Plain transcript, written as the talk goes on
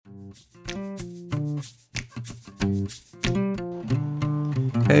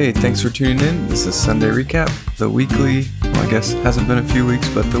Hey, thanks for tuning in. This is Sunday Recap, the weekly, well, I guess it hasn't been a few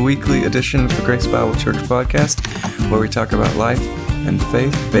weeks, but the weekly edition of the Grace Bible Church podcast, where we talk about life and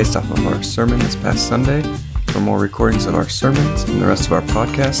faith based off of our sermon this past Sunday. For more recordings of our sermons and the rest of our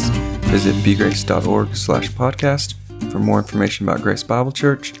podcasts, visit bgrace.org/podcast. For more information about Grace Bible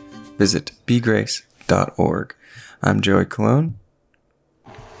Church, visit bgrace.org. I'm Joey Colon.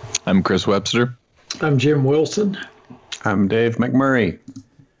 I'm Chris Webster. I'm Jim Wilson. I'm Dave McMurray.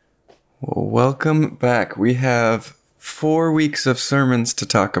 Well, welcome back. We have 4 weeks of sermons to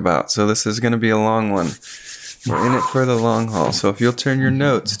talk about, so this is going to be a long one. We're in it for the long haul. So if you'll turn your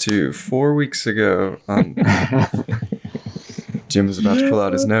notes to 4 weeks ago, Jim was about to pull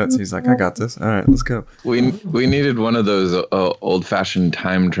out his notes. He's like, I got this. All right, let's go. We needed one of those old-fashioned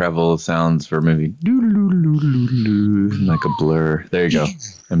time travel sounds for maybe like a blur. There you go.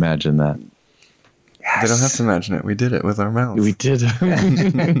 Imagine that. Yes. They don't have to imagine it. We did it with our mouths. We did.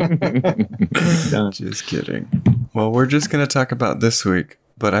 Just kidding. Well, we're just going to talk about this week.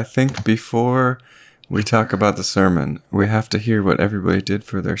 But I think before we talk about the sermon, we have to hear what everybody did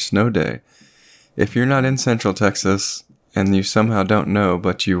for their snow day. If you're not in Central Texas and you somehow don't know,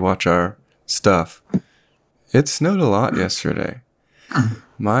 but you watch our stuff, it snowed a lot yesterday.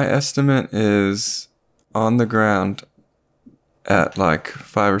 My estimate is on the ground at like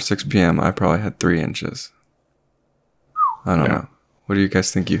 5 or 6 p.m., I probably had 3 inches. I don't know. What do you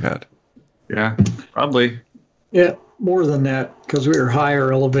guys think you had? Yeah, probably. Yeah, more than that, because we were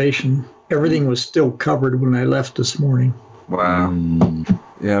higher elevation. Everything was still covered when I left this morning. Wow.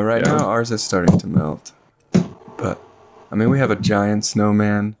 Yeah, right now ours is starting to melt. But, I mean, we have a giant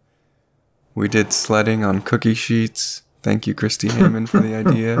snowman. We did sledding on cookie sheets. Thank you, Christy Heyman, for the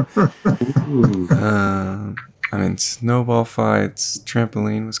idea. I mean, snowball fights,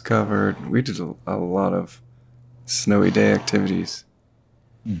 trampoline was covered. We did a lot of snowy day activities.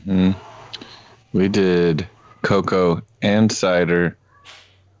 Mm-hmm. We did cocoa and cider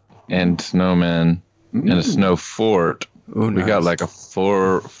and snowmen and a snow fort. Ooh, nice. We got like a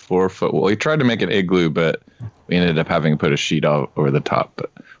 4 foot. Well, we tried to make an igloo, but we ended up having to put a sheet over the top.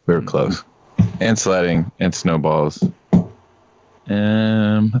 But we were close. And sledding and snowballs.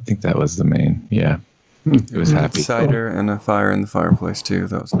 I think that was the main. Yeah. It was happy. Cider and a fire in the fireplace too.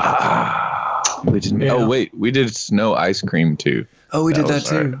 That was nice. We didn't. Yeah. Oh wait, we did snow ice cream too. Oh, we did that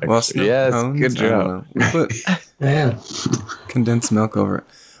too. Well, snow cones, good job. We put condensed milk over it.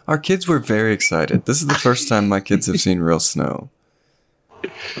 Our kids were very excited. This is the first time my kids have seen real snow.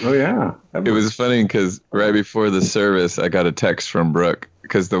 Oh yeah, it was funny because right before the service, I got a text from Brooke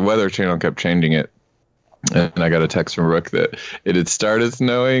because the Weather Channel kept changing it, and I got a text from Brooke that it had started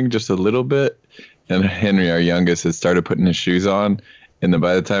snowing just a little bit. And Henry, our youngest, had started putting his shoes on. And then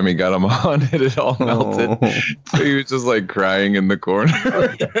by the time he got them on, it had all melted. Oh. So he was just like crying in the corner.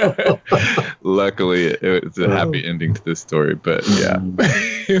 Luckily, it was a happy ending to this story. But yeah,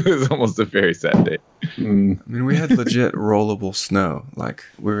 it was almost a very sad day. I mean, we had legit rollable snow. Like,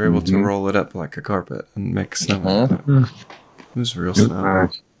 we were able to roll it up like a carpet and make snow. It was real snow.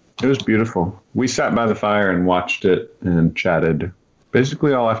 It was beautiful. We sat by the fire and watched it and chatted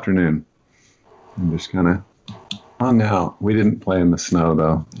basically all afternoon. And just kind of hung out. We didn't play in the snow,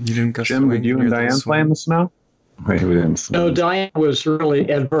 though. You didn't go Jim, did you and Diane play in the snow? Wait, we didn't. No, Diane was really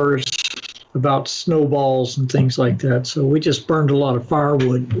adverse about snowballs and things like that, so we just burned a lot of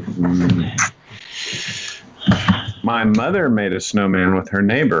firewood. My mother made a snowman with her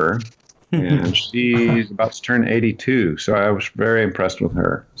neighbor, and she's about to turn 82, so I was very impressed with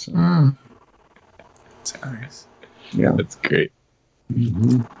her. So. That's nice. Yeah. That's great.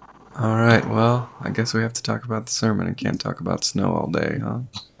 Mm-hmm. All right, well, I guess we have to talk about the sermon and can't talk about snow all day, huh?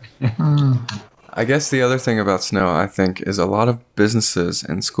 I guess the other thing about snow, I think, is a lot of businesses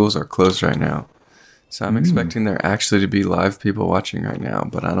and schools are closed right now. So I'm expecting there actually to be live people watching right now,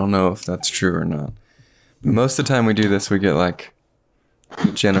 but I don't know if that's true or not. But most of the time we do this, we get like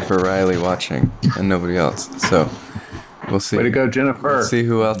Jennifer Riley watching and nobody else. So we'll see. Way to go, Jennifer. We'll see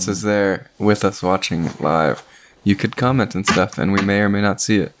who else is there with us watching live. You could comment and stuff, and we may or may not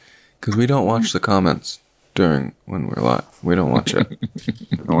see it. Because we don't watch the comments when we're live. We don't watch it.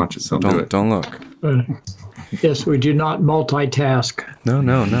 Don't watch it. So don't look. Yes, we do not multitask. No,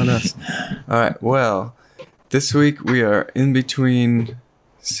 not us. All right. Well, this week we are in between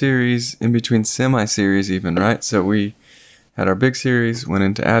semi-series even, right? So we had our big series, went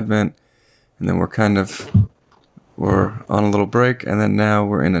into Advent, and then we're on a little break, and then now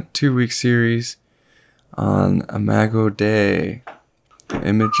we're in a 2-week series on Imago Dei. The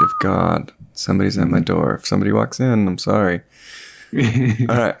image of God. Somebody's at my door. If somebody walks in, I'm sorry.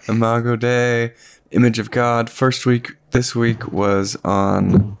 All right. Imago Dei, image of God. First week, this week was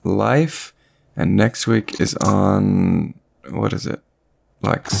on life, and next week is on, what is it?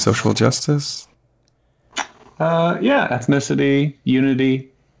 Like social justice? Yeah, ethnicity,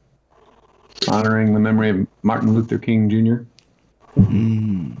 unity, honoring the memory of Martin Luther King Jr.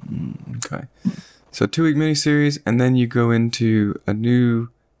 Okay. So 2-week miniseries, and then you go into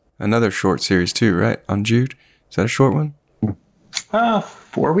another short series too, right? On Jude? Is that a short one?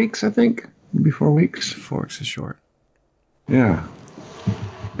 4 weeks, I think. Maybe 4 weeks. 4 weeks is short. Yeah.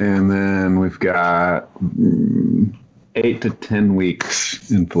 And then we've got 8 to 10 weeks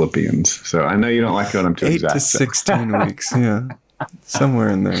in Philippians. So I know you don't like it when I'm too 8 exact. to 16 weeks, yeah. Somewhere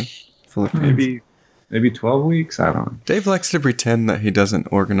in there. Philippians. Maybe 12 weeks? I don't know. Dave likes to pretend that he doesn't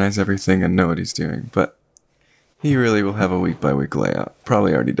organize everything and know what he's doing, but he really will have a week-by-week layout.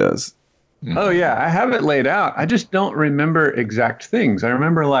 Probably already does. Oh, yeah. I have it laid out. I just don't remember exact things. I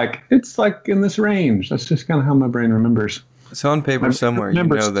remember, it's like in this range. That's just kind of how my brain remembers. So on paper somewhere, you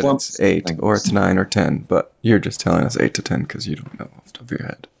remember know that it's 8 or it's 9 or 10, but you're just telling us 8 to 10 because you don't know off the top of your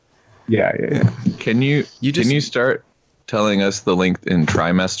head. Yeah. Can you start telling us the length in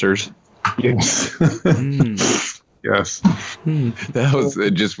trimesters? Yes. Yes. That was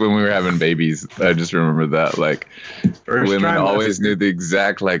just when we were having babies. I just remember that, women always knew the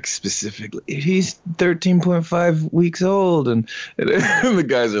exact, specifically, he's 13.5 weeks old, and the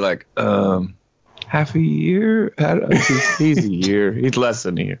guys are like, half a year? He's a year. He's less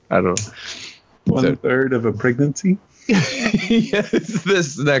than a year. I don't know. 1/3 of a pregnancy? Yes,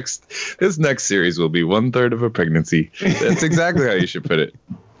 this next series will be 1/3 of a pregnancy. That's exactly how you should put it.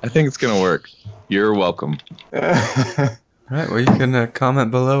 I think it's going to work. You're welcome. All right, well, you can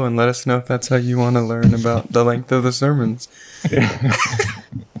comment below and let us know if that's how you want to learn about the length of the sermons.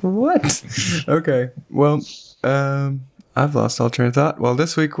 What? Okay, well, I've lost all train of thought. Well,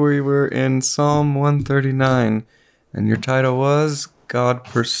 this week we were in Psalm 139, and your title was God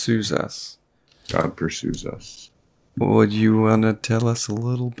Pursues Us. God Pursues Us. Would you want to tell us a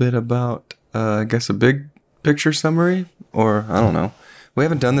little bit about, I guess, a big picture summary? Or, I don't know. We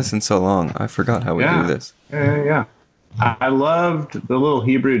haven't done this in so long. I forgot how we do this. Yeah. I loved the little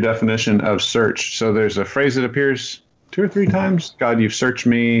Hebrew definition of search. So there's a phrase that appears 2 or 3 times. God, you've searched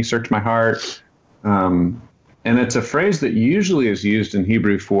me, searched my heart. And it's a phrase that usually is used in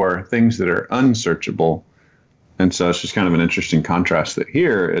Hebrew for things that are unsearchable. And so it's just kind of an interesting contrast that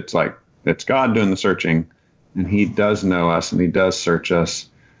here it's God doing the searching, and he does know us and he does search us.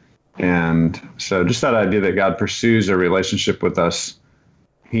 And so just that idea that God pursues a relationship with us.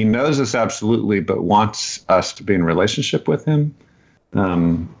 He knows us absolutely, but wants us to be in relationship with him.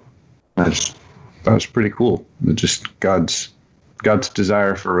 That was pretty cool. Just God's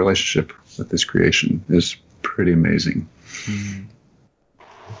desire for a relationship with his creation is pretty amazing.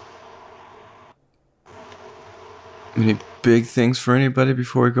 Any big things for anybody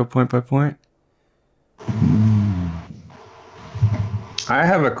before we go point by point? I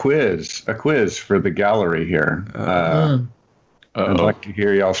have a quiz for the gallery here. I'd like to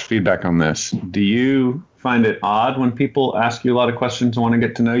hear y'all's feedback on this. Do you find it odd when people ask you a lot of questions and want to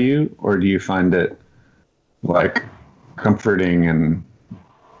get to know you, or do you find it comforting and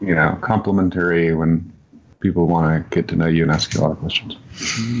complimentary when people want to get to know you and ask you a lot of questions?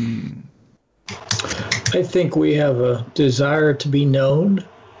 I think we have a desire to be known,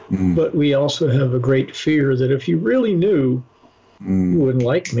 but we also have a great fear that if you really knew, you wouldn't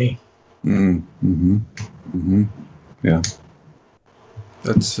like me. Yeah.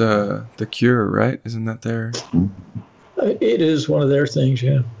 That's The Cure, right? Isn't that their... It is one of their things,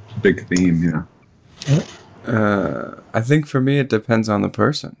 yeah. Big theme, yeah. I think for me, it depends on the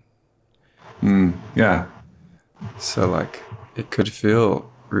person. Yeah. So, it could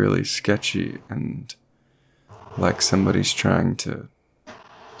feel really sketchy and like somebody's trying to,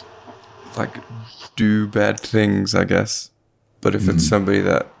 do bad things, I guess. But if it's somebody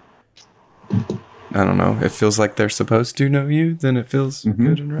that, I don't know, it feels like they're supposed to know you, then it feels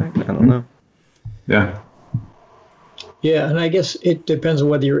good and right. I don't know. Yeah. Yeah, and I guess it depends on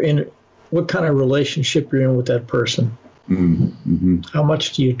whether you're in, what kind of relationship you're in with that person. How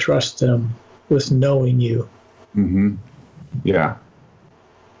much do you trust them with knowing you? Yeah.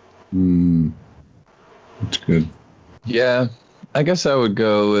 That's good. Yeah, I guess I would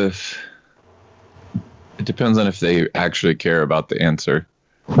go with, it depends on if they actually care about the answer.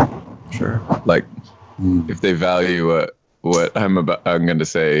 Sure. If they value what I'm going to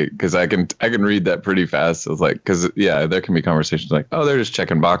say, because I can read that pretty fast. It's there can be conversations oh, they're just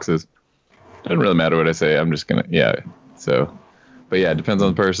checking boxes. Doesn't really matter what I say. I'm just gonna So, but yeah, it depends on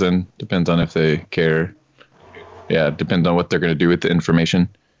the person. Depends on if they care. Yeah, it depends on what they're gonna do with the information.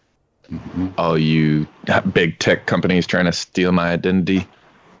 all you big tech companies trying to steal my identity.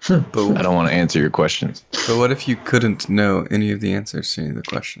 But I don't want to answer your questions. But what if you couldn't know any of the answers to any of the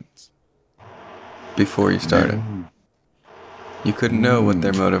questions before you started? You couldn't know what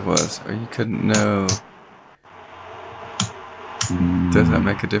their motive was, or you couldn't know. Does that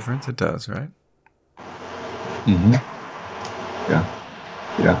make a difference? It does, right? Yeah.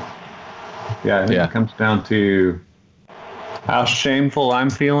 I think it comes down to how shameful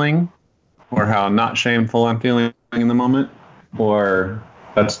I'm feeling, or how not shameful I'm feeling in the moment, or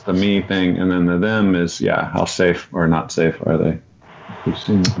that's the me thing, and then the them is how safe or not safe are they? Which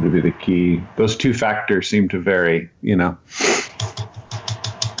seems to be the key. Those two factors seem to vary. If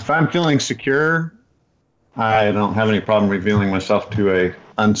I'm feeling secure, I don't have any problem revealing myself to a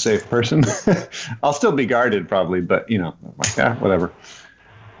unsafe person. I'll still be guarded probably, but whatever.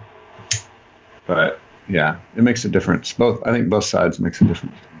 But it makes a difference. I think both sides makes a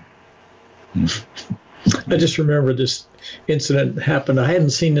difference. I just remember this incident happened. I hadn't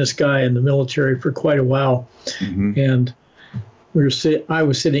seen this guy in the military for quite a while, and I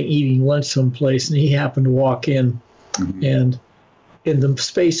was sitting eating lunch someplace, and he happened to walk in, and in the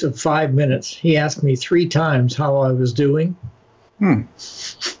space of 5 minutes, he asked me 3 times how I was doing. It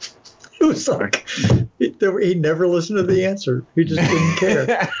was like he never listened to the answer. He just didn't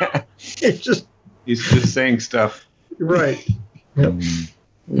care. He's just saying stuff. Right. Yep.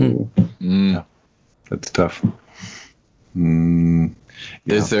 Yeah, that's tough. There's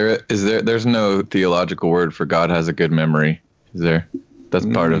no theological word for God has a good memory, is there? That's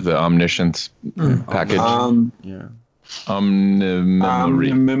part of the omniscience package.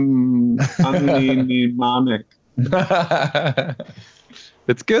 Omnimonic.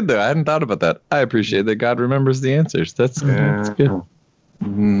 It's good though. I hadn't thought about that. I appreciate that God remembers the answers. That's good.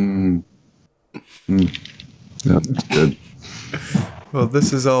 That's good. Well,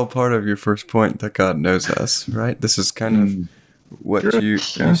 this is all part of your first point, that God knows us, right? This is kind of what you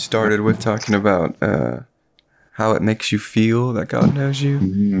started with, talking about how it makes you feel that God knows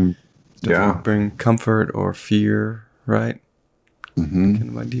you. Does it bring comfort or fear, right? Kind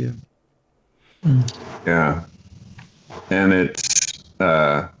of idea. Yeah. And it's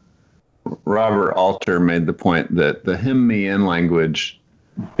Robert Alter made the point that the hymn me in language,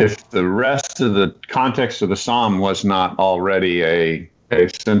 if the rest of the context of the psalm was not already a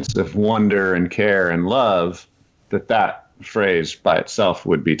sense of wonder and care and love, that phrase by itself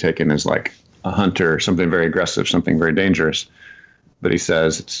would be taken as like a hunter, something very aggressive, something very dangerous. But he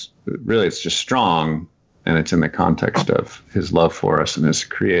says it's just strong, and it's in the context of his love for us and his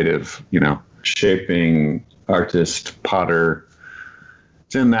creative, shaping artist, potter.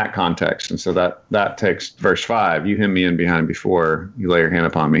 It's in that context. And so that takes verse 5, you hem me in behind before you lay your hand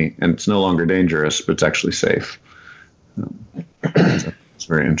upon me, and it's no longer dangerous, but it's actually safe. It's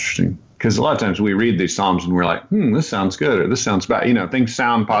very interesting, because a lot of times we read these Psalms and we're like, this sounds good, or this sounds bad. Things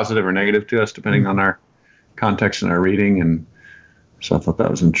sound positive or negative to us depending on our context and our reading. And so I thought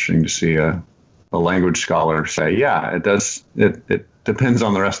that was interesting to see a language scholar say, it does. It depends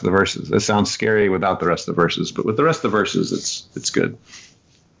on the rest of the verses. It sounds scary without the rest of the verses, but with the rest of the verses, it's good.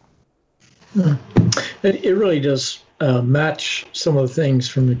 It really does match some of the things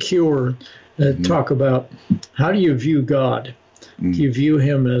from The Cure that talk about, how do you view God? Do you view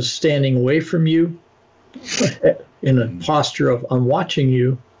him as standing away from you in a posture of I'm watching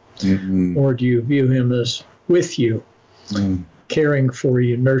you, or do you view him as with you, caring for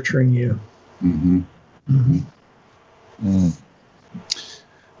you, nurturing you?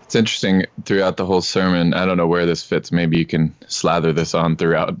 It's interesting throughout the whole sermon. I don't know where this fits. Maybe you can slather this on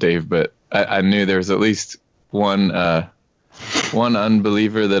throughout, Dave, but I knew there was at least one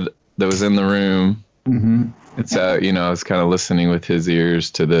unbeliever that was in the room. It's I was kind of listening with his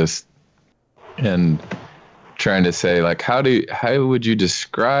ears to this and trying to say, like, how would you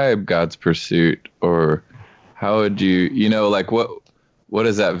describe God's pursuit, or how would you, what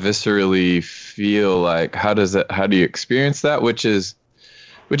does that viscerally feel like? How do you experience that? Which is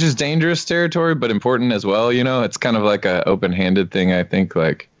dangerous territory, but important as well. It's kind of like a open-handed thing. I think,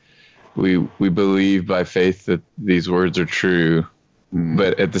 like, we believe by faith that these words are true,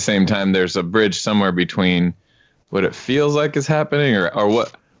 but at the same time, there's a bridge somewhere between what it feels like is happening, or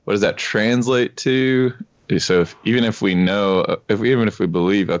what does that translate to? So even if we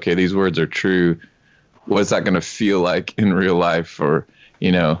believe, okay, these words are true, what's that going to feel like in real life? Or,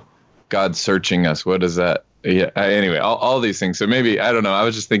 God searching us, what is that? Anyway, all these things. So maybe, I don't know, I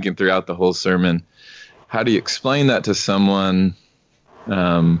was just thinking throughout the whole sermon, how do you explain that to someone?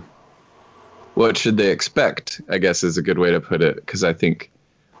 What should they expect, I guess, is a good way to put it. Because I think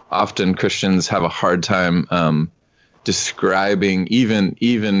often Christians have a hard time describing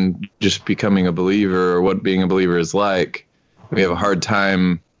even just becoming a believer or what being a believer is like. We have a hard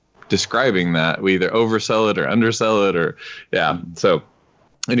time describing that. We either oversell it or undersell it, or So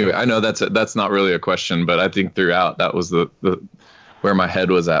anyway, I know that's not really a question, but I think throughout that was the where my head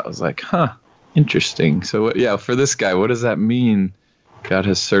was at. I was like, interesting. So for this guy, what does that mean? God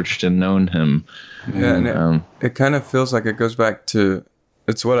has searched and known him. Yeah, and it kind of feels like it goes back to,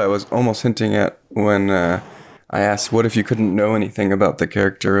 it's what I was almost hinting at when I asked, what if you couldn't know anything about the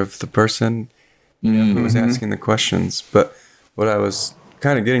character of the person who was asking the questions? But what I was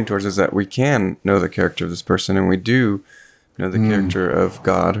kind of getting towards is that we can know the character of this person, and we do know the character of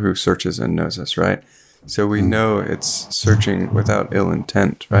God who searches and knows us, right? So we know it's searching without ill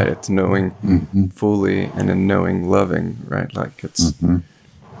intent, right? It's knowing fully and in knowing loving, right? Like it's,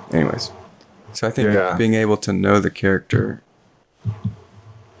 anyways. So I think being able to know the character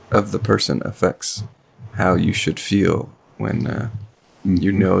of the person affects how you should feel when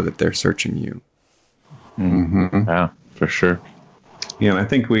you know that they're searching you. Yeah, for sure. Yeah, and I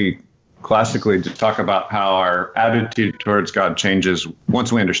think we classically talk about how our attitude towards God changes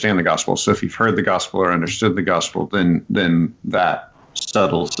once we understand the gospel. So if you've heard the gospel or understood the gospel, then that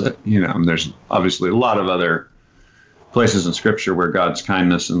settles it. And there's obviously a lot of other places in Scripture where God's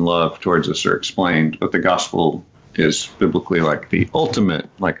kindness and love towards us are explained, but the gospel is biblically like the ultimate,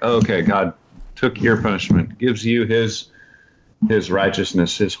 like, okay, God took your punishment, gives you his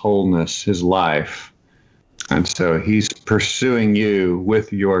righteousness, his wholeness, his life. And so he's pursuing you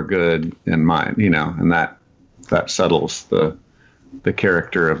with your good in mind, and that settles the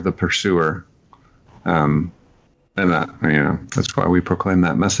character of the pursuer. And that, that's why we proclaim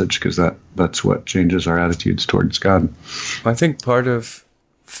that message, because that's what changes our attitudes towards God. I think part of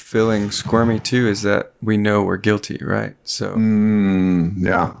feeling squirmy too is that we know we're guilty, right? So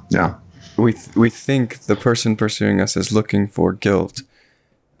yeah. We think the person pursuing us is looking for guilt,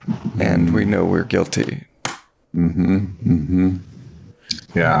 and we know we're guilty.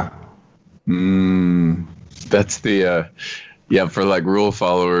 Yeah. That's the for like rule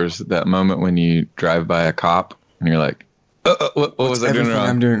followers, that moment when you drive by a cop and you're like, what was I doing wrong?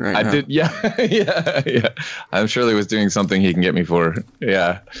 I'm doing right now. I did, yeah. I'm sure he was doing something he can get me for.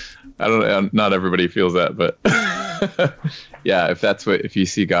 Yeah. I don't know. Not everybody feels that, but if you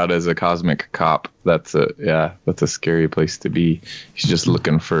see God as a cosmic cop, that's a scary place to be. He's just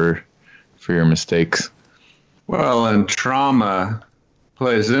looking for your mistakes. Well, and trauma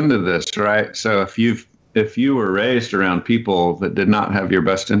plays into this, right? So if you were raised around people that did not have your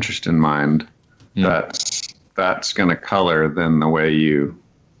best interest in mind, that's going to color then the way you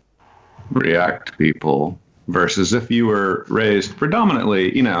react to people, versus if you were raised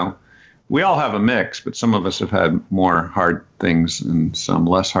predominantly, we all have a mix, but some of us have had more hard things and some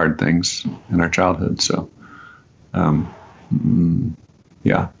less hard things in our childhood. So,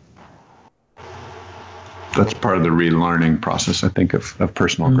 that's part of the relearning process, I think, of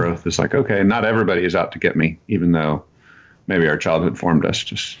personal growth. Is like, okay, not everybody is out to get me, even though maybe our childhood formed us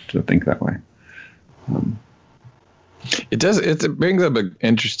just to think that way. It brings up an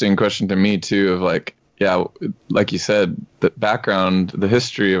interesting question to me too, of like, like you said, the background, the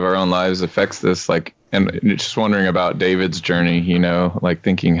history of our own lives affects this, like, and just wondering about David's journey, like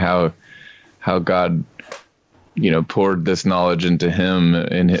thinking how God, poured this knowledge into him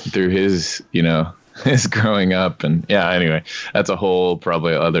and through his, his growing up. And anyway, that's a whole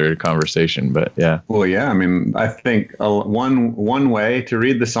probably other conversation, but yeah. Well, yeah, I mean, I think one way to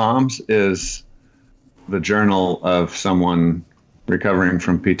read the Psalms is the journal of someone recovering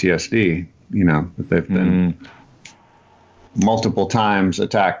from PTSD, that they've been multiple times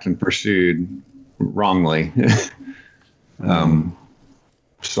attacked and pursued wrongly.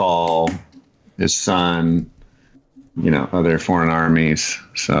 Saul, his son, other foreign armies.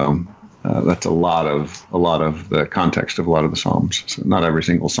 So that's a lot of the context of a lot of the Psalms. So not every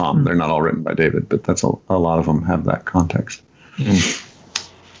single Psalm, they're not all written by David, but that's a lot of them have that context.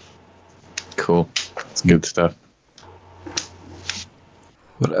 Cool. That's good stuff.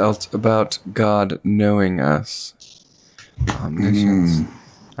 What else about God knowing us? Omniscience.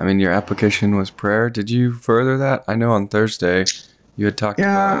 I mean, your application was prayer. Did you further that? I know on Thursday you had talked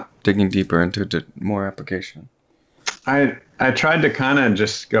about digging deeper into more application. I tried to kind of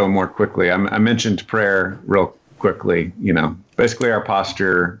just go more quickly. I mentioned prayer real quickly. Basically our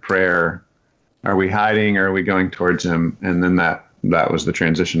posture, prayer. Are we hiding or are we going towards him? And then that was the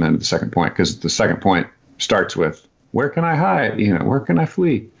transition into the second point, because the second point starts with, where can I hide? Where can I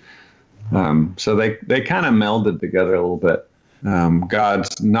flee? So they kind of melded together a little bit.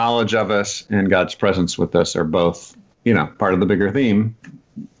 God's knowledge of us and God's presence with us are both, part of the bigger theme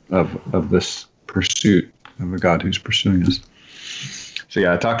of this pursuit of a God who's pursuing us. So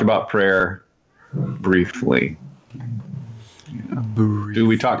yeah, I talked about prayer briefly. Do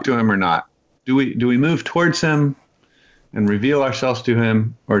we talk to him or not? Do we move towards him and reveal ourselves to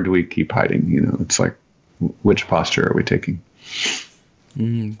him, or do we keep hiding? It's like, which posture are we taking?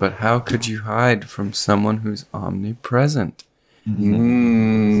 But how could you hide from someone who's omnipresent?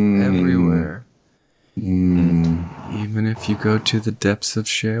 Everywhere. Even if you go to the depths of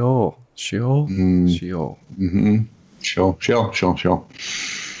Sheol. Sheol? Sheol. Sheol.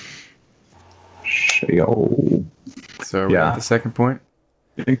 So are we at the second point?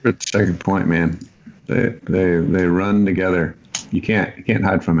 I think we're at the second point, man. They run together. You can't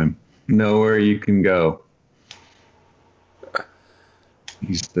hide from him. Nowhere you can go.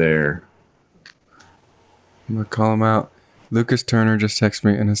 He's there. I'm going to call him out. Lucas Turner just texted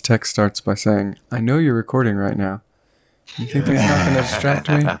me, and his text starts by saying, I know you're recording right now. You think that's not going to distract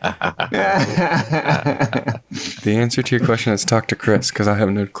me? The answer to your question is talk to Chris, because I have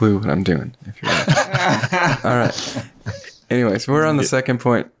no clue what I'm doing. If you're watching. All right. Anyways, we're on the second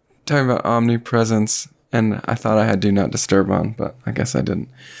point, talking about omnipresence, and I thought I had do not disturb on, but I guess I didn't.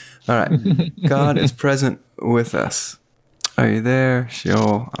 All right. God is present with us. Are you there?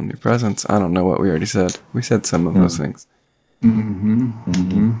 Sheol, omnipresence. I don't know what we already said. We said some of those things.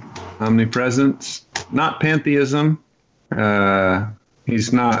 Omnipresence, not pantheism.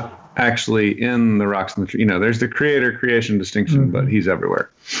 He's not actually in the rocks and the tree. There's the creator-creation distinction, but he's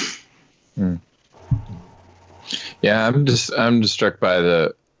everywhere. Yeah, I'm just struck by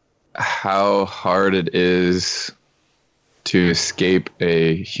how hard it is to escape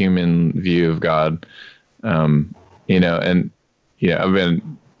a human view of God. I've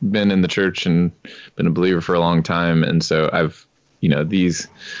been in the church and been a believer for a long time, and so I've these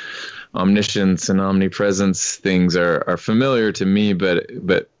omniscience and omnipresence things are familiar to me, but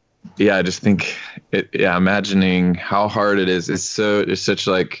yeah, I just think imagining how hard it is. It's such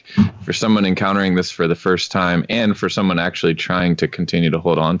like, for someone encountering this for the first time, and for someone actually trying to continue to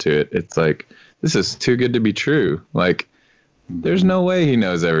hold on to it, it's like, this is too good to be true. Like, there's no way he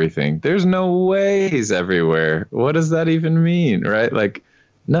knows everything. There's no way he's everywhere. What does that even mean, right? Like,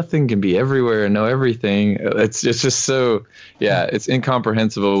 nothing can be everywhere and know everything. It's just so, it's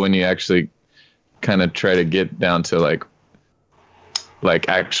incomprehensible when you actually kind of try to get down to like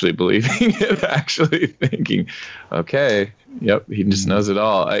actually believing it, actually thinking, okay, yep, he just knows it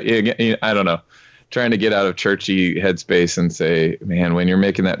all. I don't know, trying to get out of churchy headspace and say, man, when you're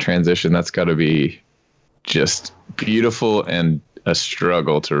making that transition, that's got to be just beautiful and a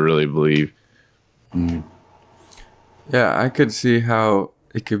struggle to really believe. Yeah, I could see how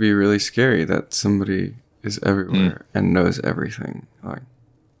it could be really scary that somebody is everywhere and knows everything. Like,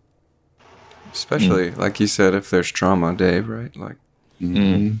 especially like you said, if there's trauma, Dave, right? Like,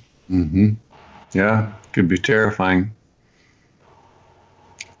 yeah, could be terrifying.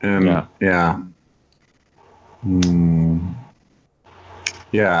 And I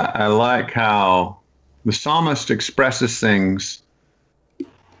like how the psalmist expresses things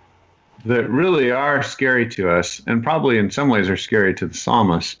that really are scary to us, and probably in some ways are scary to the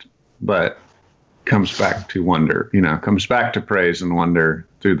psalmist, but comes back to wonder, comes back to praise and wonder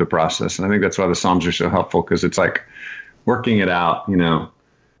through the process. And I think that's why the Psalms are so helpful, because it's like working it out,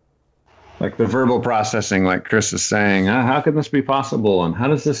 like the verbal processing, like Chris is saying, how can this be possible? And how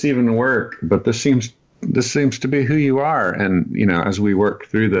does this even work? But this seems to be who you are. And, as we work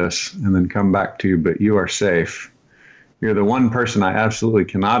through this and then come back to, but you are safe. You're the one person I absolutely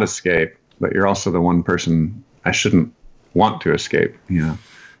cannot escape, but you're also the one person I shouldn't want to escape, I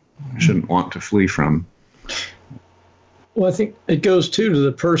shouldn't want to flee from. Well, I think it goes to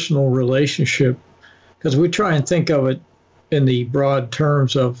the personal relationship, because we try and think of it in the broad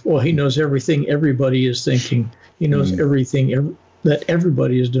terms of, well, he knows everything everybody is thinking. He knows everything that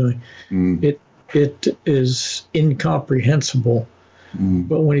everybody is doing. It is incomprehensible.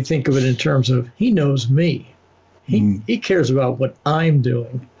 But when you think of it in terms of, he knows me, he cares about what I'm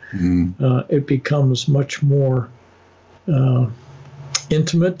doing, it becomes much more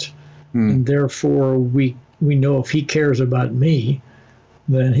intimate, and therefore we know if he cares about me,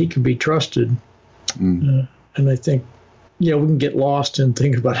 then he can be trusted. And I think, we can get lost in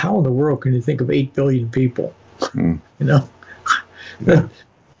thinking about how in the world can you think of 8 billion people,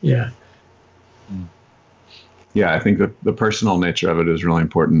 Yeah, I think the personal nature of it is really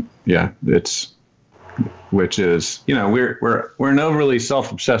important. Yeah, which is, we're an overly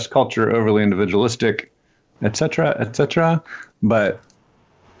self-obsessed culture, overly individualistic, et cetera, but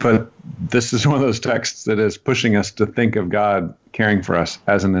this is one of those texts that is pushing us to think of God caring for us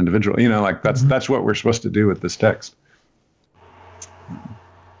as an individual. That's what we're supposed to do with this text,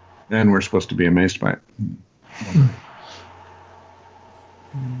 and we're supposed to be amazed by it.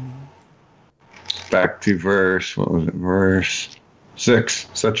 Back to verse 6.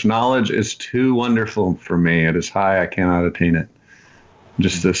 Such knowledge is too wonderful for me. It is high, I cannot attain it.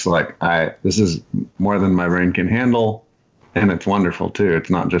 Just this, this is more than my brain can handle, and it's wonderful too. It's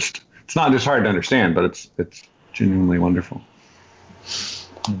not just hard to understand, but it's genuinely wonderful.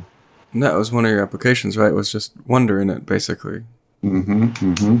 And that was one of your applications, right? Was just wonder in it, basically.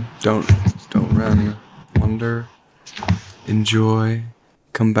 Don't run, wonder, enjoy,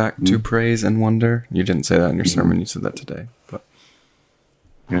 come back to praise and wonder. You didn't say that in your sermon. You said that today, but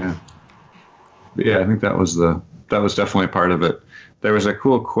yeah, I think that was definitely part of it. There was a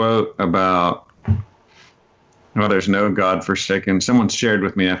cool quote about, there's no God forsaken. Someone shared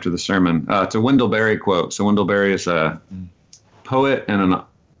with me after the sermon. It's a Wendell Berry quote. So Wendell Berry is a poet and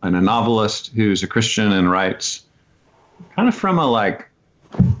a novelist who's a Christian and writes kind of from a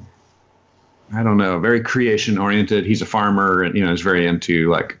very creation oriented. He's a farmer and, is very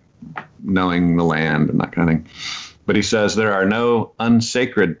into knowing the land and that kind of thing. But he says there are no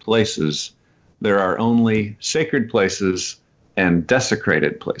unsacred places. There are only sacred places and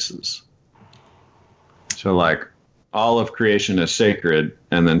desecrated places. So all of creation is sacred,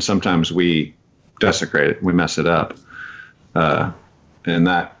 and then sometimes we desecrate it, we mess it up. And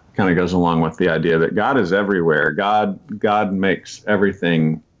that kind of goes along with the idea that God is everywhere. God makes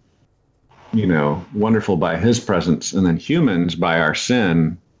everything, wonderful by his presence, and then humans, by our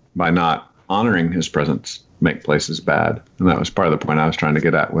sin, by not honoring his presence, make places bad. And that was part of the point I was trying to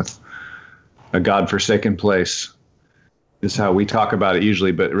get at with a God-forsaken place is how we talk about it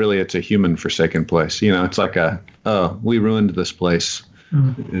usually, but really it's a human-forsaken place. It's like we ruined this place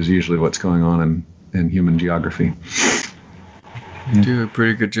is usually what's going on in human geography. You do a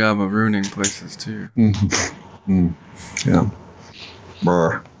pretty good job of ruining places, too. Yeah.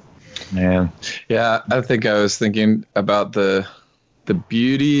 Brr. Man. Yeah, I think I was thinking about the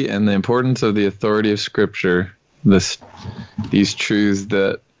beauty and the importance of the authority of Scripture, these truths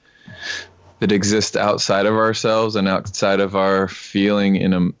that exist outside of ourselves and outside of our feeling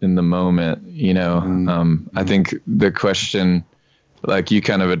in the moment. I think the question, you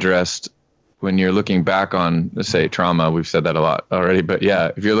kind of addressed, when you're looking back on, let's say, trauma, we've said that a lot already, but yeah,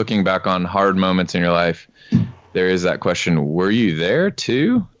 if you're looking back on hard moments in your life, there is that question, were you there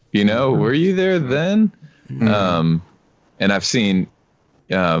too? Were you there then? And I've seen,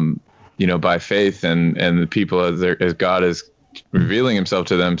 by faith and the people as God is revealing himself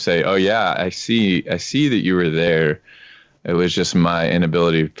to them, say, oh yeah, I see that you were there. It was just my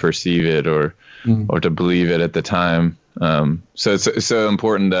inability to perceive it or to believe it at the time. So it's so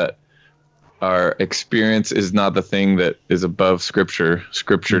important that our experience is not the thing that is above Scripture.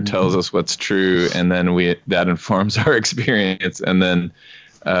 Scripture tells us what's true, and then that informs our experience. And then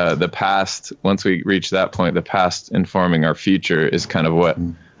the past, once we reach that point, the past informing our future is kind of what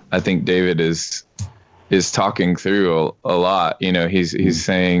I think David is talking through a lot. He's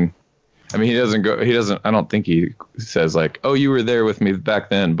saying, I don't think he says oh, you were there with me back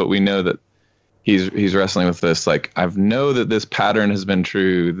then, but we know that he's wrestling with this. I know that this pattern has been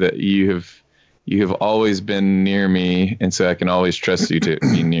true, that you have always been near me, and so I can always trust you to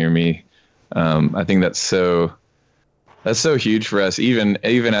be near me. I think that's so huge for us, even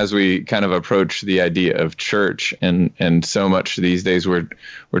as we kind of approach the idea of church, and so much these days we're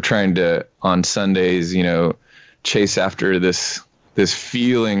trying to, on Sundays, chase after this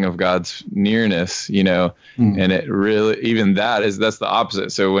feeling of God's nearness, and it really, that's the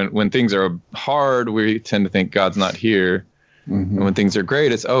opposite. So when things are hard, we tend to think God's not here. And when things are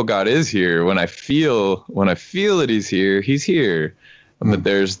great, it's, oh, God is here. When I feel that he's here. But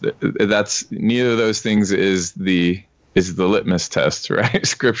that's neither of those things is the litmus test, right?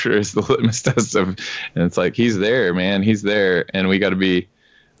 Scripture is the litmus test and it's he's there, man, he's there. And we got to be,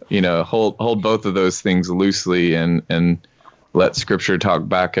 hold both of those things loosely and let Scripture talk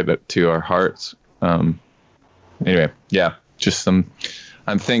back to our hearts. Anyway, yeah,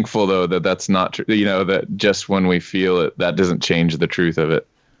 I'm thankful though that that's not true. That just when we feel it, that doesn't change the truth of it.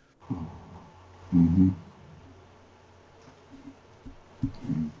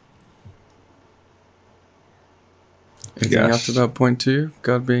 Anything else about point 2?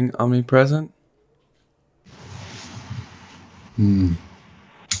 God being omnipresent?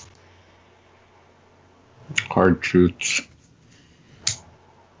 Hard truths.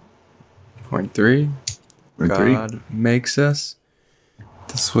 Point 3. God makes us.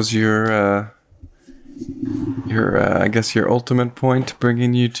 This was your I guess your ultimate point,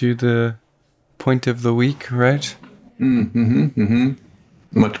 bringing you to the point of the week, right?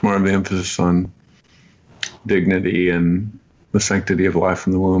 Much more of the emphasis on dignity and the sanctity of life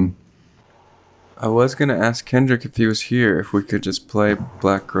in the womb. I was going to ask Kendrick if he was here, if we could just play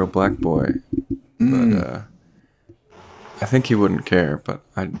Black Girl, Black Boy. But I think he wouldn't care, but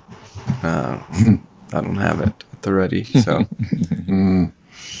I don't have it at the ready. So,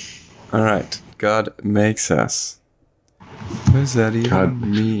 all right. God makes us. What does that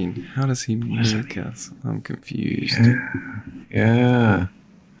even mean? How does he make us? I'm confused. Yeah,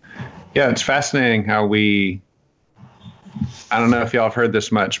 it's fascinating how I don't know if y'all have heard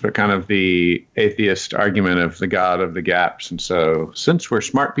this much, but kind of the atheist argument of the God of the gaps. And so since we're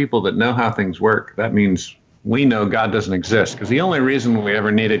smart people that know how things work, that means we know God doesn't exist. Because the only reason we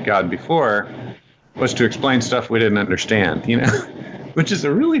ever needed God before was to explain stuff we didn't understand, which is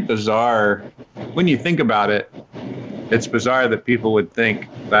a really bizarre, when you think about it, it's bizarre that people would think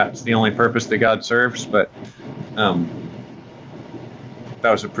that's the only purpose that God serves. But that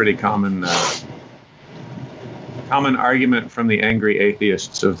was a pretty common argument from the angry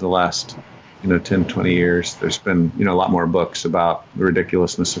atheists of the last 10, 20 years. There's been a lot more books about the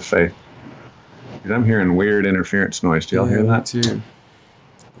ridiculousness of faith. I'm hearing weird interference noise. Do y'all hear that? Me too.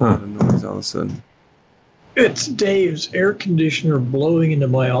 A lot of noise all of a sudden. It's Dave's air conditioner blowing into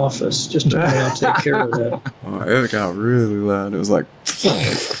my office. Just I'll take care of that. Oh, it got really loud. It was like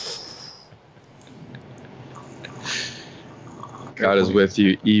God is with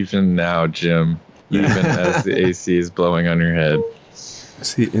you even now, Jim. Even as the AC is blowing on your head.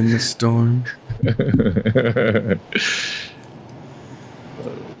 Is he in the storm?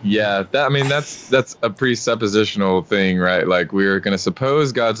 Yeah, that's a presuppositional thing, right? Like, we're going to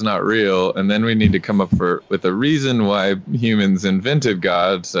suppose God's not real, and then we need to come up with a reason why humans invented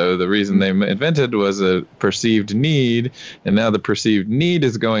God. So the reason they invented was a perceived need, and now the perceived need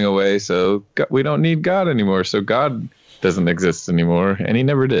is going away, so we don't need God anymore. So God doesn't exist anymore, and he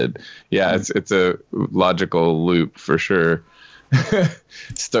never did. Yeah, it's a logical loop for sure.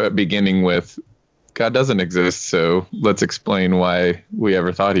 Start beginning with God doesn't exist, so let's explain why we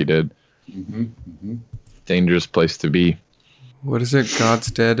ever thought he did. Dangerous place to be. What is it? God's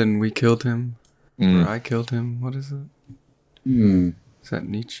dead and we killed him? Or I killed him? What is it? Is that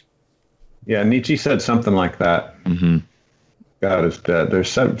Nietzsche? Yeah, Nietzsche said something like that. God is dead. There's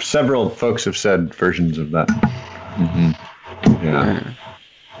several folks have said versions of that. Yeah.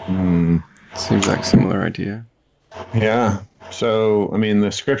 Seems like a similar idea. Yeah. So,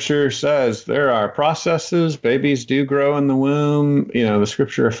 the scripture says there are processes. Babies do grow in the womb. The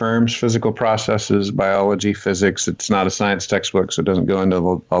scripture affirms physical processes, biology, physics. It's not a science textbook, so it doesn't go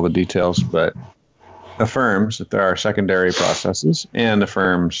into all the details, but affirms that there are secondary processes and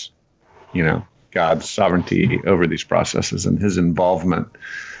affirms, God's sovereignty over these processes and his involvement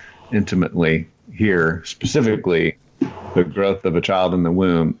intimately here. Specifically, the growth of a child in the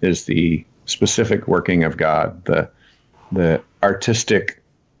womb is the specific working of God, the artistic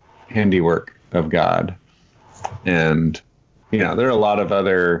handiwork of God. And, there are a lot of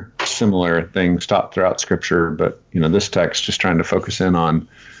other similar things taught throughout Scripture, but, this text just trying to focus in on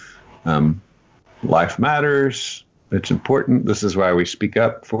life matters. It's important. This is why we speak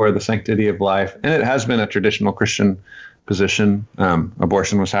up for the sanctity of life. And it has been a traditional Christian position.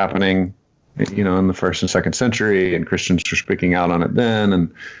 Abortion was happening, in the first and second century, and Christians were speaking out on it then.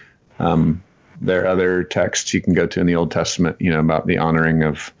 And there are other texts you can go to in the Old Testament, about the honoring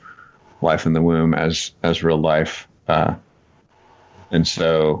of life in the womb as real life. And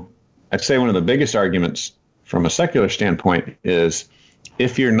so I'd say one of the biggest arguments from a secular standpoint is,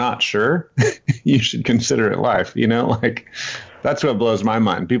 if you're not sure, you should consider it life. That's what blows my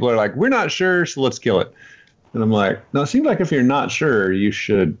mind. People are like, we're not sure, so let's kill it. And I'm like, no, it seems like if you're not sure, you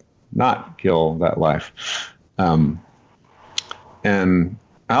should not kill that life. And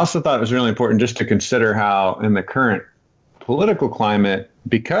I also thought it was really important just to consider how in the current political climate,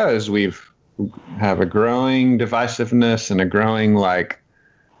 because have a growing divisiveness and a growing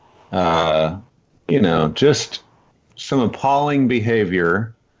just some appalling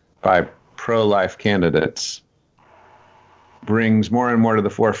behavior by pro-life candidates brings more and more to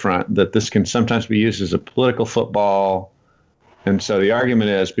the forefront that this can sometimes be used as a political football. And so the argument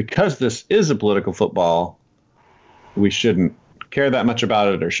is, because this is a political football, we shouldn't care that much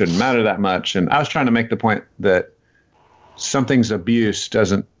about it or shouldn't matter that much. And I was trying to make the point that something's abuse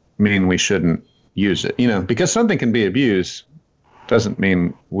doesn't mean we shouldn't use it. Because something can be abused doesn't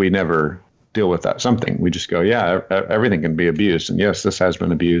mean we never deal with that something. We just go, yeah, everything can be abused. And yes, this has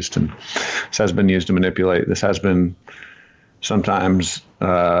been abused, and this has been used to manipulate. This has been sometimes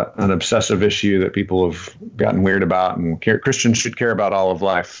an obsessive issue that people have gotten weird about, and Christians should care about all of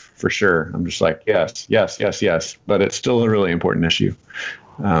life for sure. I'm just like, yes, but it's still a really important issue.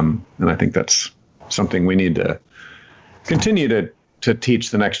 And I think that's something we need to continue to to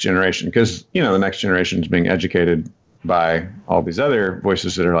teach the next generation, because the next generation is being educated by all these other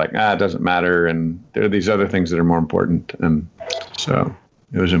voices that are like, it doesn't matter, and there are these other things that are more important. And so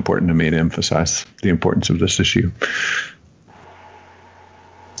it was important to me to emphasize the importance of this issue.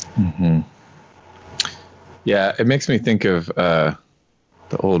 Mm-hmm. Yeah, it makes me think of the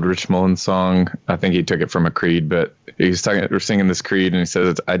old Rich Mullins song. I think he took it from a creed, but we're singing this creed, and he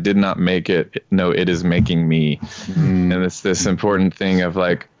says, "I did not make it. No, it is making me." Mm. And it's this important thing of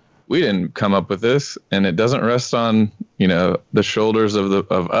like, we didn't come up with this, and it doesn't rest on the shoulders of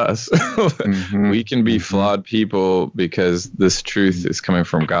us. Mm-hmm. We can be flawed people because this truth is coming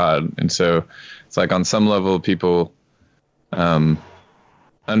from God, and so it's like on some level, people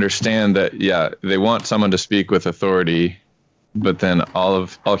understand that. Yeah, they want someone to speak with authority, but then all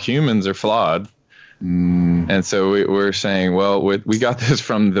humans are flawed. And so we're saying, well, we got this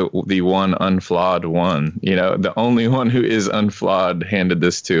from the one unflawed one, the only one who is unflawed handed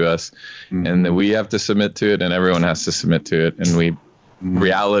this to us, and that we have to submit to it, and everyone has to submit to it, and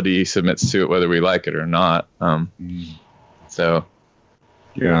reality submits to it whether we like it or not. So,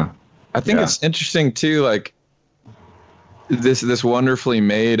 yeah, I think it's interesting too, like this wonderfully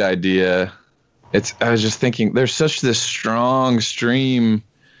made idea. I was just thinking, there's such this strong stream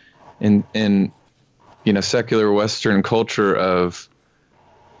in secular Western culture of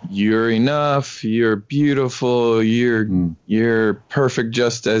you're enough, you're beautiful, you're perfect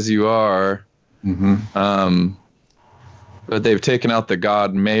just as you are. Mm-hmm. But they've taken out the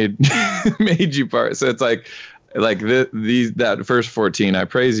God made you part. So it's like that verse 14, I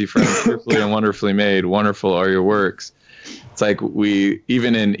praise you for fearfully and wonderfully made, wonderful are your works. It's like we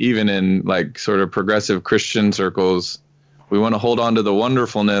even in like sort of progressive Christian circles, we want to hold on to the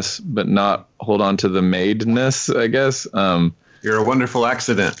wonderfulness, but not hold on to the madeness, I guess. You're a wonderful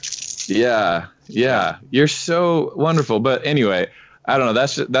accident. Yeah. You're so wonderful. But anyway, I don't know.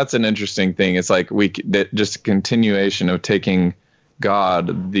 That's an interesting thing. It's like just a continuation of taking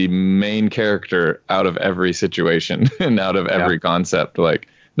God, the main character, out of every situation and out of every concept. Like,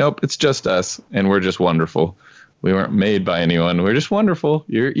 nope, it's just us, and we're just wonderful. We weren't made by anyone. We're just wonderful.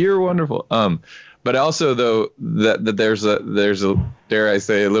 You're wonderful. But also, though, that there's a dare I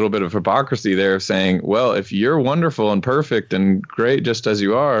say, a little bit of hypocrisy there of saying, well, if you're wonderful and perfect and great just as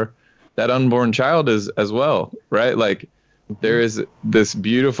you are, that unborn child is as well, right? Like, there is this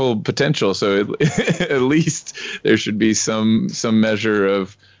beautiful potential. So at least there should be some measure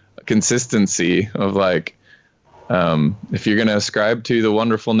of consistency of like, if you're going to ascribe to the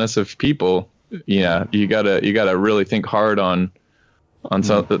wonderfulness of people, you gotta really think hard on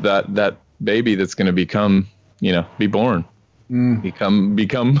something that baby that's going to become, be born,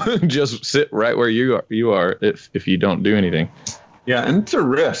 become just sit right where you are if you don't do anything. Yeah. And it's a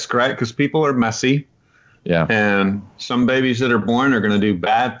risk, right? Because people are messy. Yeah. And some babies that are born are going to do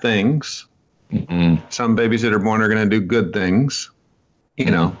bad things. Mm-hmm. Some babies that are born are going to do good things.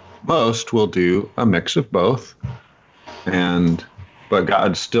 Most will do a mix of both. But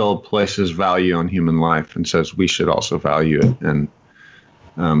God still places value on human life and says we should also value it. And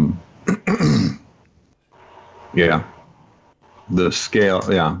the scale,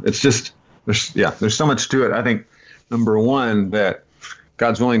 it's just, there's so much to it. I think, number one, that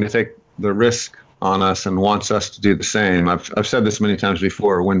God's willing to take the risk on us and wants us to do the same. I've said this many times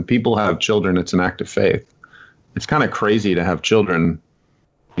before. When people have children, it's an act of faith. It's kind of crazy to have children,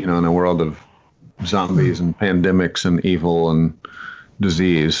 in a world of zombies and pandemics and evil and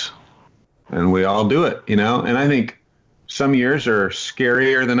disease. And we all do it, And I think some years are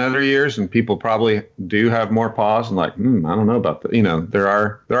scarier than other years, and people probably do have more pause and like, I don't know about that. There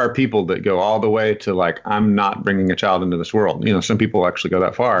are people that go all the way to like, I'm not bringing a child into this world. Some people actually go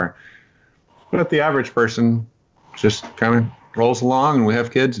that far. But the average person just kind of rolls along, and we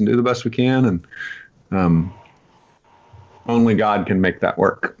have kids and do the best we can. And only God can make that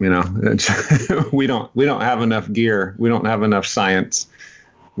work. We don't have enough gear. We don't have enough science.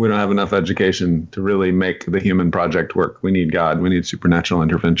 We don't have enough education to really make the human project work. We need God. We need supernatural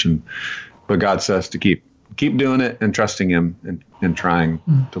intervention. But God says to keep doing it and trusting Him and trying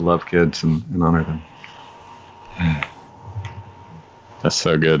to love kids and honor them. That's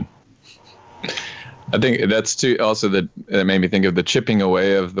so good. I think that's too also that made me think of the chipping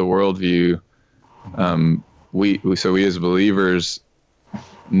away of the worldview. We as believers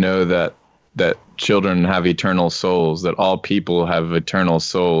know that children have eternal souls, that all people have eternal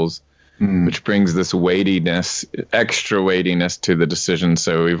souls, which brings this extra weightiness to the decision.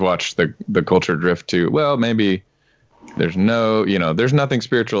 So we've watched the culture drift to, well, maybe there's there's nothing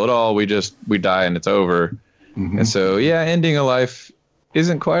spiritual at all. We die and it's over. Mm-hmm. And so, ending a life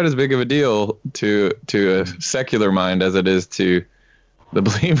isn't quite as big of a deal to a secular mind as it is to the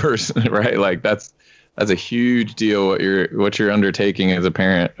believers, right? Like that's a huge deal what you're undertaking as a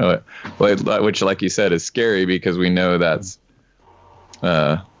parent, which, like you said, is scary because we know that's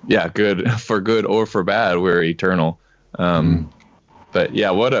good for good or for bad. We're eternal. But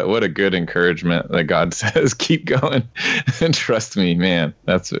yeah, what a good encouragement that God says, keep going and trust me, man.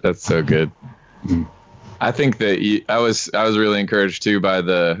 That's so good. I think that I was really encouraged too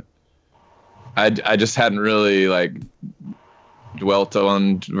by I just hadn't really like dwelt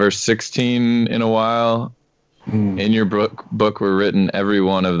on verse 16 in a while. In your book were written, every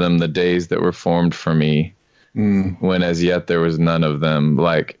one of them, the days that were formed for me, when as yet there was none of them.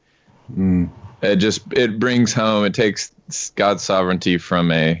 Like it brings home, it takes God's sovereignty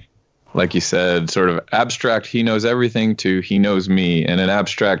from a, like you said, sort of abstract, he knows everything, to he knows me, and an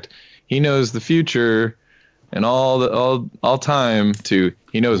abstract, he knows the future and all time, to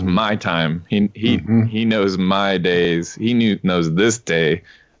he knows my time. He knows my days. He knows this day.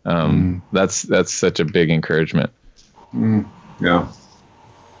 That's such a big encouragement. Yeah.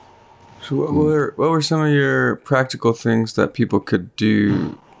 So what were some of your practical things that people could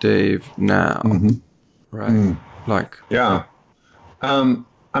do, Dave, now? Right? Like, yeah. I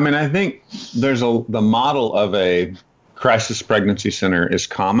mean, I think the model of a crisis pregnancy center is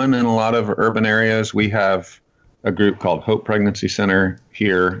common in a lot of urban areas. We have a group called Hope Pregnancy Center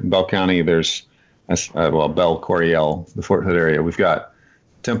here in Bell County. There's Bell, Coryell, the Fort Hood area. We've got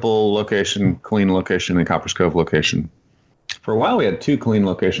Temple location, Killeen location, and Coppers Cove location. For a while, we had 2 Killeen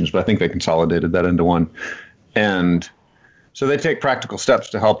locations, but I think they consolidated that into one. And so they take practical steps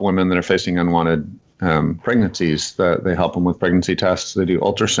to help women that are facing unwanted pregnancies. They help them with pregnancy tests. They do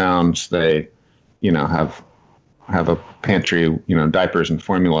ultrasounds. They, have a pantry, diapers and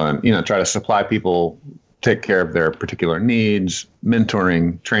formula, and try to supply people, take care of their particular needs,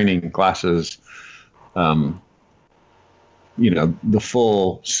 mentoring, training, classes. The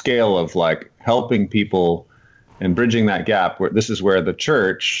full scale of like helping people and bridging that gap. This is where the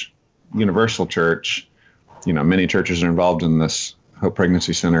church, Universal Church, many churches are involved in this Hope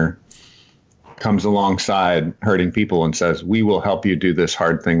Pregnancy Center, comes alongside hurting people and says, we will help you do this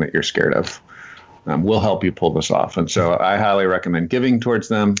hard thing that you're scared of. We'll help you pull this off. And so I highly recommend giving towards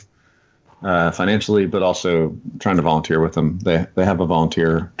them financially, but also trying to volunteer with them. They have a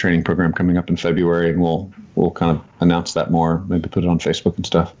volunteer training program coming up in February, and we'll kind of announce that more, maybe put it on Facebook and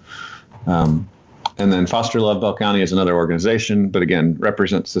stuff. And then Foster Love Bell County is another organization, but again,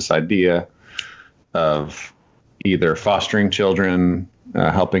 represents this idea of either fostering children,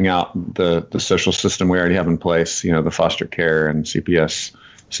 helping out the social system we already have in place, the foster care and CPS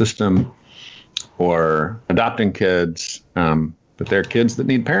system, or adopting kids, but they're kids that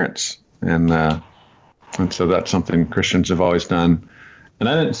need parents. And so that's something Christians have always done. And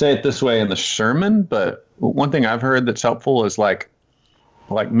I didn't say it this way in the sermon, but one thing I've heard that's helpful is like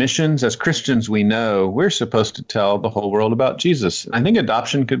missions. As Christians, we know we're supposed to tell the whole world about Jesus. I think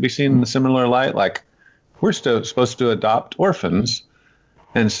adoption could be seen in a similar light. Like, we're still supposed to adopt orphans.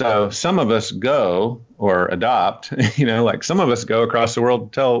 And so some of us go or adopt, like some of us go across the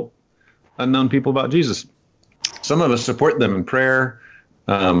world to tell unknown people about Jesus. Some of us support them in prayer,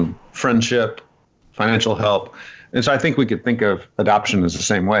 friendship, financial help. And so I think we could think of adoption as the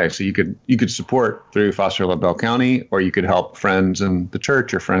same way. So you could support through Foster Love Bell County, or you could help friends in the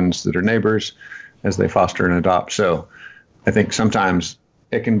church or friends that are neighbors as they foster and adopt. So I think sometimes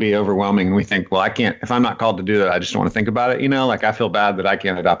it can be overwhelming, and we think, well, I can't, if I'm not called to do that, I just don't want to think about it. Like I feel bad that I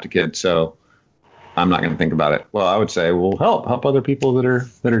can't adopt a kid, so I'm not going to think about it. Well, I would say, well, help other people that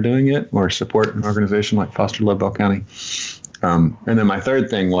are doing it, or support an organization like Foster Love Bell County. And then my third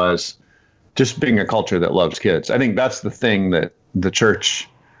thing was just being a culture that loves kids. I think that's the thing that the church,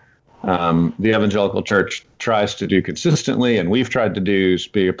 the evangelical church, tries to do consistently, and we've tried to do, is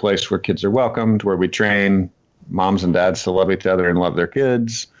be a place where kids are welcomed, where we train moms and dads to love each other and love their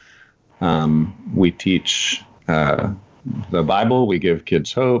kids. We teach the Bible. We give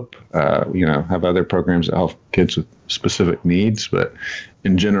kids hope. Have other programs that help kids with specific needs, but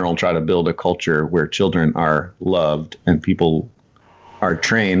in general, try to build a culture where children are loved and people are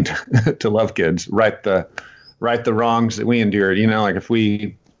trained to love kids. Right the wrongs that we endured. Like if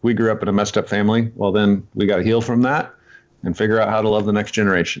we grew up in a messed up family, well, then we got to heal from that and figure out how to love the next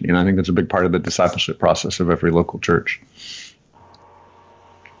generation. I think that's a big part of the discipleship process of every local church.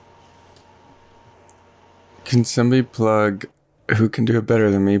 Can somebody plug, who can do it better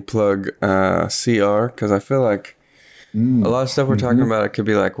than me, plug CR? Because I feel like a lot of stuff we're talking about, it could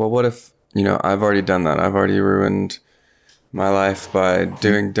be like, well, what if, I've already done that. I've already ruined my life by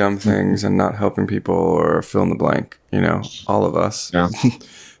doing dumb things and not helping people, or fill in the blank, all of us. Yeah.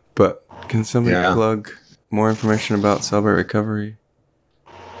 But can somebody plug more information about Celebrate Recovery?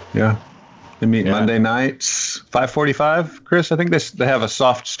 Yeah. They meet Monday nights, 5:45. Chris, I think they have a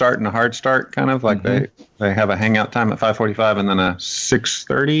soft start and a hard start, kind of like they have a hangout time at 5:45 and then a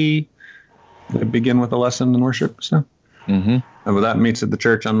 6:30. They begin with a lesson and worship stuff. Well, that meets at the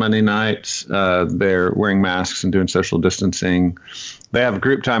church on Monday nights. They're wearing masks and doing social distancing. They have a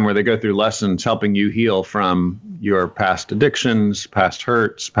group time where they go through lessons helping you heal from your past addictions, past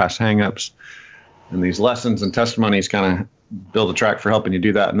hurts, past hangups. And these lessons and testimonies kind of build a track for helping you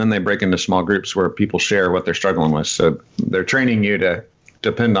do that. And then they break into small groups where people share what they're struggling with. So they're training you to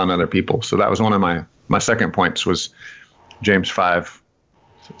depend on other people. So that was one of my second points was James 5,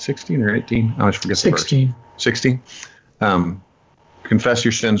 16 or 18? I always forget 16. the verse. 16. Confess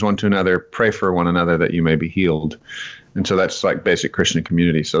your sins one to another, pray for one another that you may be healed. And so that's like basic Christian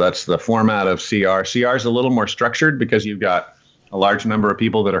community. So that's the format of CR. CR is a little more structured because you've got a large number of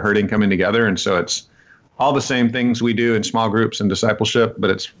people that are hurting coming together. And so it's all the same things we do in small groups and discipleship, but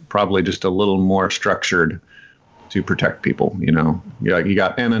it's probably just a little more structured to protect people. You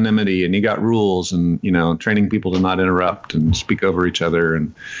got anonymity and you got rules and, training people to not interrupt and speak over each other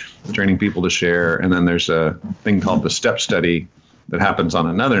and training people to share. And then there's a thing called the step study that happens on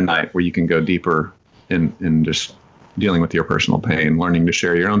another night where you can go deeper in just dealing with your personal pain, learning to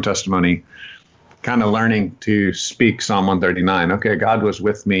share your own testimony, kind of learning to speak Psalm 139. Okay, God was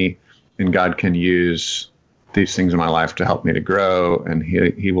with me and God can use these things in my life to help me to grow, and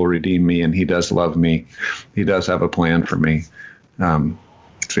he will redeem me, and he does love me. He does have a plan for me. So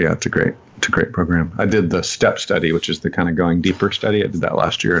yeah, it's a great program. I did the step study, which is the kind of going deeper study. I did that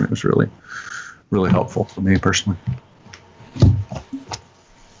last year, and it was really, really helpful for me personally.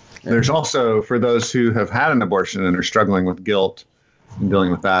 There's also, for those who have had an abortion and are struggling with guilt and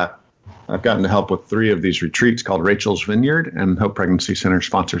dealing with that, I've gotten to help with 3 of these retreats called Rachel's Vineyard, and Hope Pregnancy Center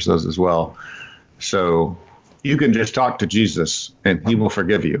sponsors those as well. So you can just talk to Jesus and he will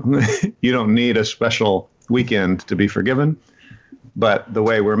forgive you. You don't need a special weekend to be forgiven. But the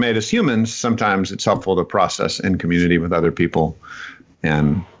way we're made as humans, sometimes it's helpful to process in community with other people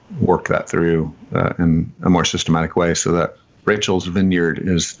and work that through in a more systematic way. So that Rachel's Vineyard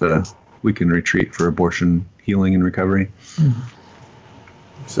is the weekend retreat for abortion healing and recovery.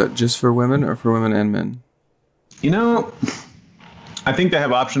 Is that just for women or for women and men? I think they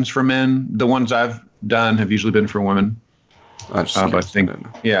have options for men. The ones I've done have usually been for women. I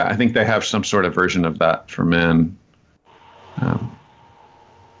think they have some sort of version of that for men.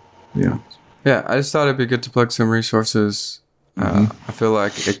 Yeah, I just thought it'd be good to plug some resources. I feel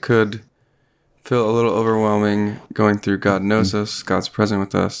like it could feel a little overwhelming going through God knows us, God's present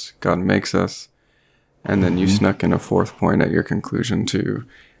with us, God makes us, and then you snuck in a 4th point at your conclusion too.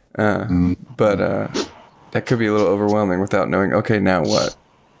 But that could be a little overwhelming without knowing, okay, now what?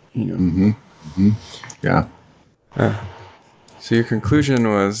 Yeah. So your conclusion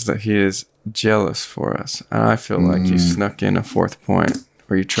was that he is jealous for us. And I feel like you snuck in a 4th point,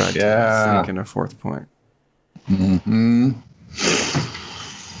 or you tried to sneak in a 4th point.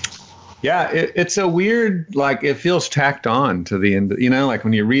 Yeah, it's a weird, it feels tacked on to the end. Like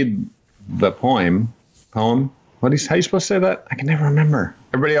when you read the poem, how are you supposed to say that? I can never remember.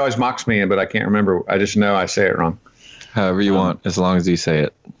 Everybody always mocks me, but I can't remember. I just know I say it wrong. However you want, as long as you say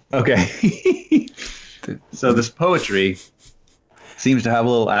it. Okay. So this poetry seems to have a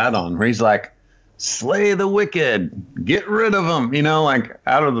little add-on where he's like, slay the wicked, get rid of them,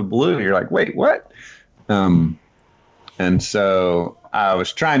 out of the blue. You're like, wait, what? And so I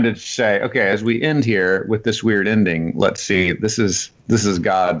was trying to say, okay, as we end here with this weird ending, let's see, this is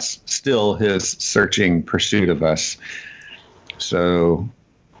God's still his searching pursuit of us. So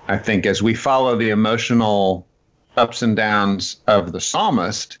I think as we follow the emotional ups and downs of the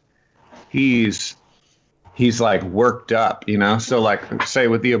psalmist, he's like worked up, so like say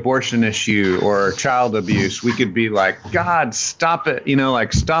with the abortion issue or child abuse, we could be like, God, stop it,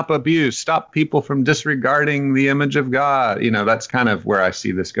 stop abuse, stop people from disregarding the image of God. That's kind of where I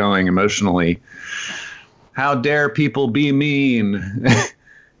see this going emotionally. How dare people be mean?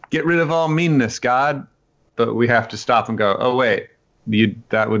 Get rid of all meanness, God. But we have to stop and go, oh, wait,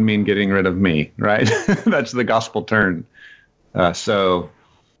 that would mean getting rid of me, right? That's the gospel turn. So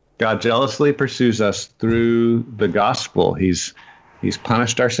God jealously pursues us through the gospel. He's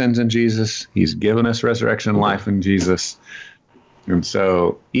punished our sins in Jesus. He's given us resurrection life in Jesus. And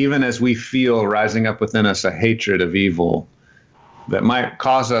so even as we feel rising up within us a hatred of evil that might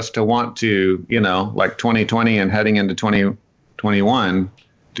cause us to want to, like 2020 and heading into 2021,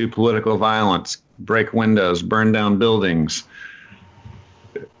 do political violence, break windows, burn down buildings,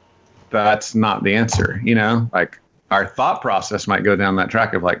 that's not the answer, like our thought process might go down that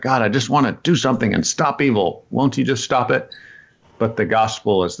track of like, God, I just want to do something and stop evil. Won't you just stop it? but the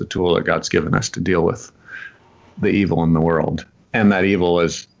gospel is the tool that God's given us to deal with the evil in the world. And that evil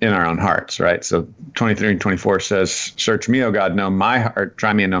is in our own hearts, right? So 23 and 24 says, search me, O God, know my heart,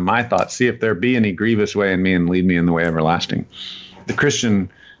 try me and know my thoughts. See if there be any grievous way in me and lead me in the way everlasting. The Christian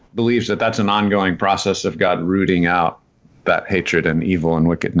believes that that's an ongoing process of God rooting out that hatred and evil and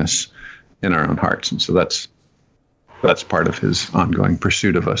wickedness in our own hearts. And so that's part of his ongoing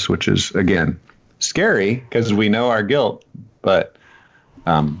pursuit of us, which is, again, scary because we know our guilt, but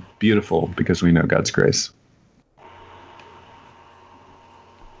beautiful because we know God's grace.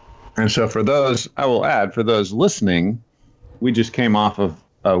 And so for those, I will add, for those listening, we just came off of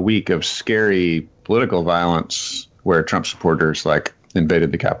a week of scary political violence where Trump supporters like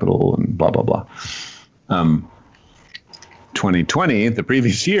invaded the Capitol and blah, blah, blah. 2020, the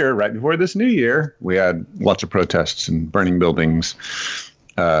previous year, right before this new year, we had lots of protests and burning buildings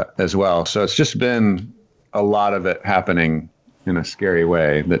as well. So it's just been a lot of it happening in a scary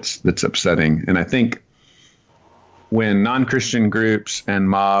way that's upsetting. And I think when non-Christian groups and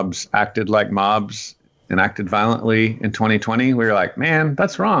mobs acted like mobs and acted violently in 2020, we were like, man,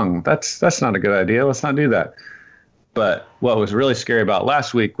 that's wrong. That's not a good idea. Let's not do that. But what was really scary about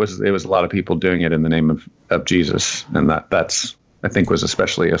last week was it was a lot of people doing it in the name of Jesus. And that's, I think, was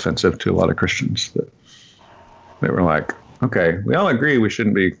especially offensive to a lot of Christians. That they were like, okay, we all agree we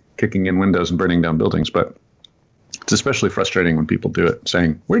shouldn't be kicking in windows and burning down buildings, but it's especially frustrating when people do it,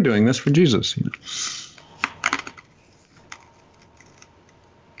 saying, we're doing this for Jesus. You know?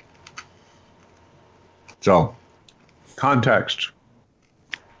 So, context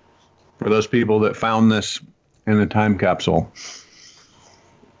for those people that found this in the time capsule.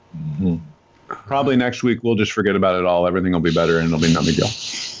 Mm-hmm. Probably next week we'll just forget about it all. Everything will be better and it'll be no big deal.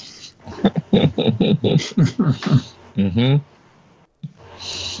 Mm-hmm.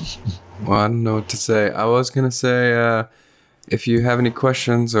 Well, I don't know what to say. I was gonna say, if you have any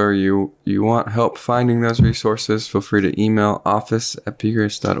questions or you want help finding those resources, feel free to email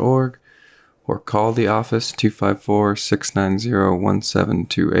office@bgrace.org. or call the office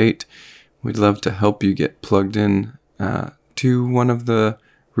 254-690-1728. We'd love to help you get plugged in to one of the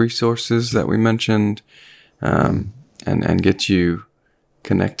resources that we mentioned and get you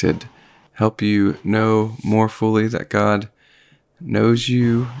connected. Help you know more fully that God knows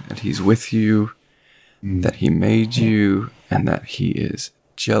you, that he's with you, that he made you, and that he is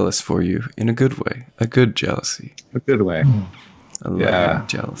jealous for you in a good way. A good jealousy. A good way. A loving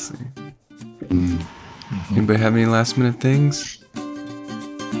jealousy. Anybody have any last minute things?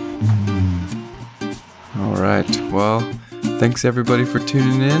 All right. Well, thanks everybody for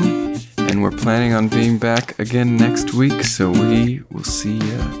tuning in, and we're planning on being back again next week, so we will see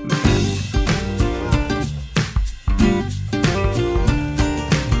you then.